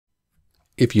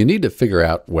If you need to figure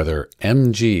out whether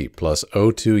Mg plus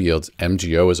O2 yields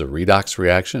MgO as a redox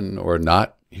reaction or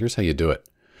not, here's how you do it.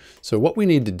 So what we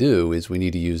need to do is we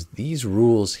need to use these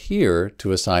rules here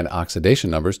to assign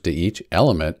oxidation numbers to each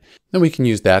element. Then we can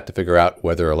use that to figure out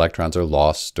whether electrons are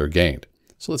lost or gained.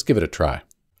 So let's give it a try.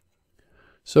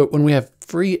 So when we have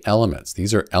free elements,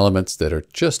 these are elements that are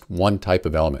just one type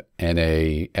of element, Na,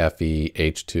 Fe,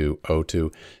 H2,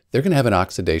 O2, they're going to have an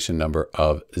oxidation number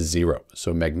of 0.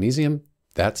 So magnesium,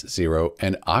 that's 0,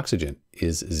 and oxygen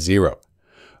is 0.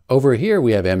 Over here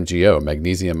we have MgO,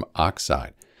 magnesium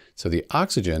oxide. So the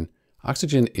oxygen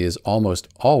is almost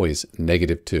always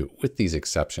 -2 with these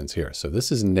exceptions here. So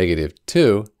this is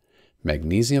 -2.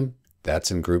 Magnesium,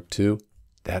 that's in group 2,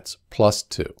 that's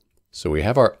 +2. So we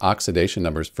have our oxidation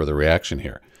numbers for the reaction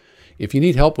here. If you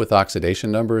need help with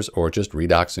oxidation numbers or just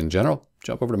redox in general,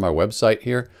 jump over to my website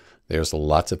here. There's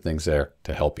lots of things there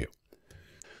to help you.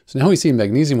 So now we see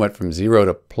magnesium went from 0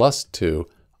 to +2,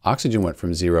 oxygen went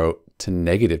from 0 to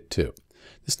 -2.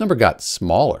 This number got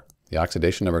smaller. The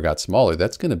oxidation number got smaller.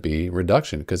 That's going to be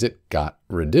reduction because it got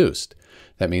reduced.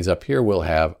 That means up here we'll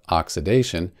have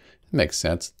oxidation. It makes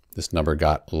sense. This number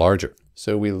got larger.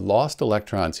 So we lost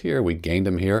electrons here. We gained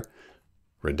them here.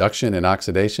 Reduction and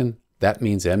oxidation. That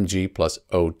means Mg plus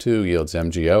O2 yields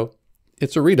MgO.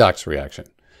 It's a redox reaction.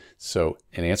 So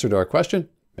in answer to our question,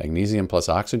 magnesium plus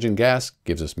oxygen gas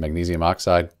gives us magnesium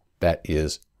oxide. That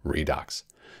is redox.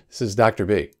 This is Dr.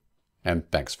 B, and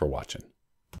thanks for watching.